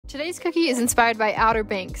Today's cookie is inspired by Outer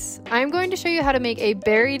Banks. I am going to show you how to make a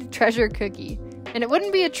buried treasure cookie. And it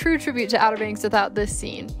wouldn't be a true tribute to Outer Banks without this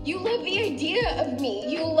scene. You love the idea of me.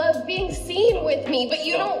 You love being seen with me, but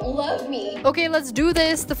you don't love me. Okay, let's do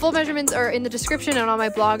this. The full measurements are in the description and on my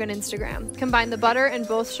blog and Instagram. Combine the butter and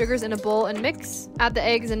both sugars in a bowl and mix. Add the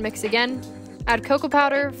eggs and mix again. Add cocoa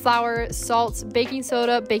powder, flour, salt, baking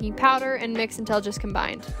soda, baking powder, and mix until just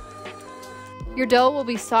combined. Your dough will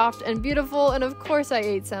be soft and beautiful, and of course I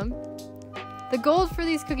ate some. The gold for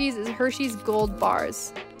these cookies is Hershey's Gold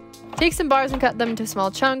Bars. Take some bars and cut them into small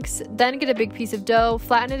chunks, then get a big piece of dough,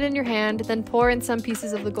 flatten it in your hand, then pour in some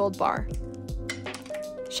pieces of the gold bar.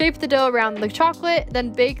 Shape the dough around the chocolate,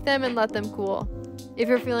 then bake them and let them cool. If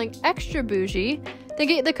you're feeling extra bougie, then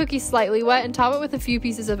get the cookie slightly wet and top it with a few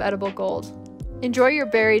pieces of edible gold. Enjoy your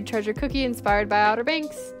buried treasure cookie inspired by Outer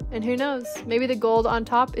Banks. And who knows, maybe the gold on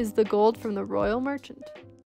top is the gold from the Royal Merchant.